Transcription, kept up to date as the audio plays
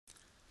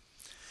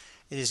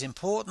It is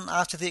important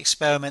after the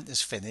experiment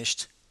is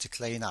finished to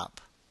clean up.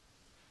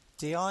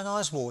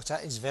 Deionised water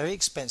is very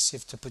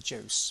expensive to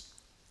produce,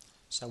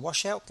 so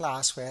wash out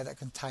glassware that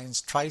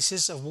contains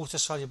traces of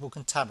water-soluble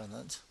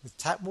contaminant with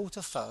tap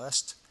water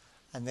first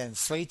and then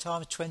 3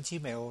 times 20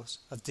 ml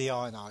of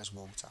deionised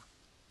water.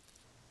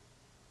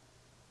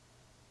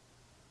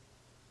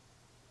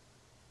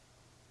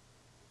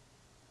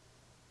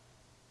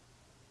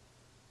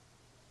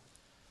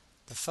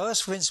 The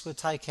first rinse will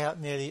take out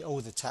nearly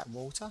all the tap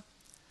water.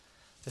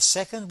 The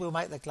second will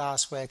make the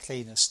glassware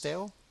cleaner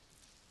still.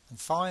 And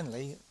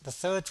finally, the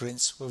third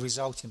rinse will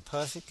result in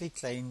perfectly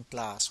clean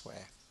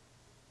glassware.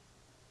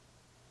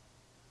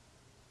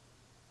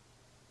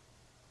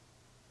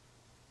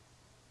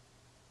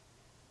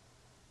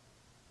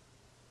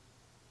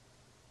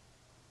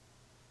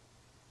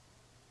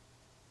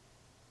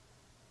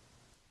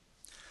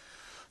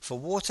 For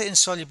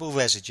water-insoluble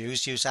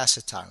residues, use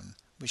acetone,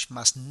 which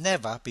must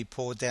never be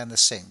poured down the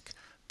sink,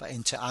 but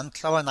into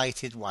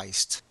unchlorinated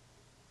waste.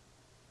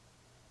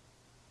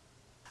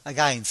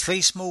 Again,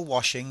 3 small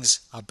washings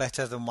are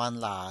better than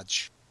 1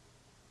 large.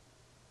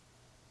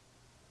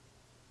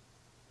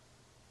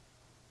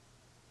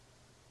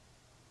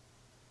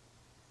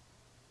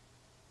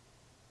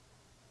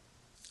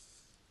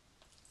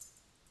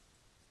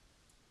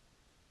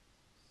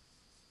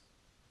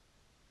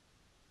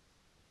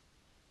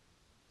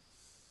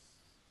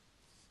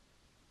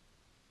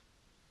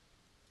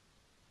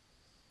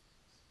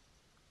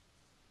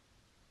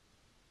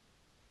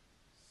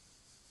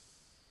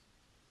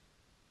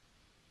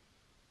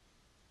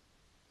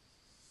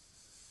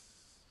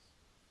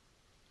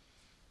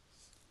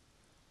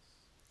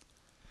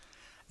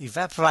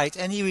 Evaporate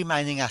any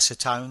remaining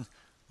acetone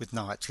with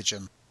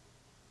nitrogen.